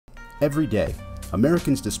Every day,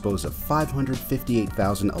 Americans dispose of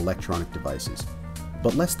 558,000 electronic devices,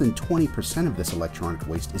 but less than 20% of this electronic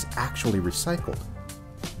waste is actually recycled.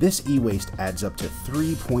 This e-waste adds up to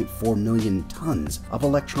 3.4 million tons of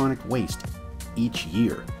electronic waste each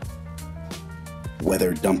year.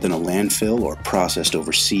 Whether dumped in a landfill or processed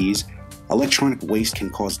overseas, electronic waste can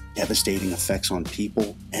cause devastating effects on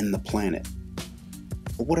people and the planet.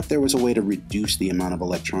 But what if there was a way to reduce the amount of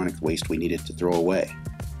electronic waste we needed to throw away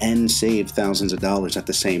and save thousands of dollars at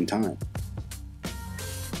the same time?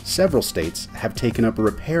 Several states have taken up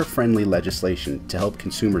repair-friendly legislation to help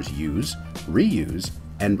consumers use, reuse,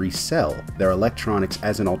 and resell their electronics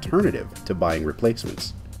as an alternative to buying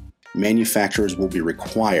replacements. Manufacturers will be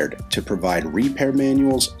required to provide repair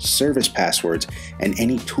manuals, service passwords, and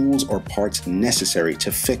any tools or parts necessary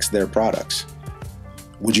to fix their products.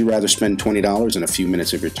 Would you rather spend $20 and a few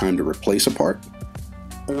minutes of your time to replace a part,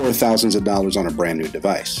 or thousands of dollars on a brand new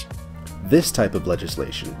device? This type of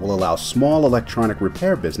legislation will allow small electronic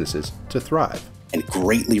repair businesses to thrive and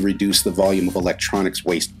greatly reduce the volume of electronics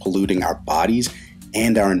waste polluting our bodies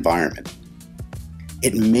and our environment.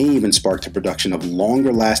 It may even spark the production of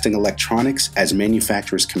longer-lasting electronics as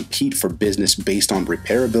manufacturers compete for business based on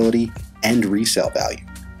repairability and resale value.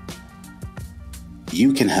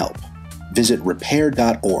 You can help. Visit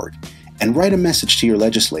repair.org and write a message to your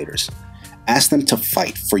legislators. Ask them to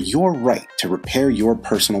fight for your right to repair your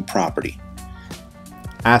personal property.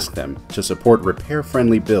 Ask them to support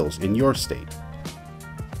repair-friendly bills in your state.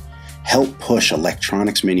 Help push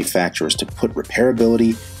electronics manufacturers to put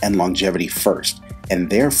repairability and longevity first, and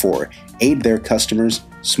therefore aid their customers,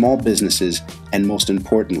 small businesses, and most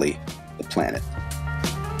importantly, the planet.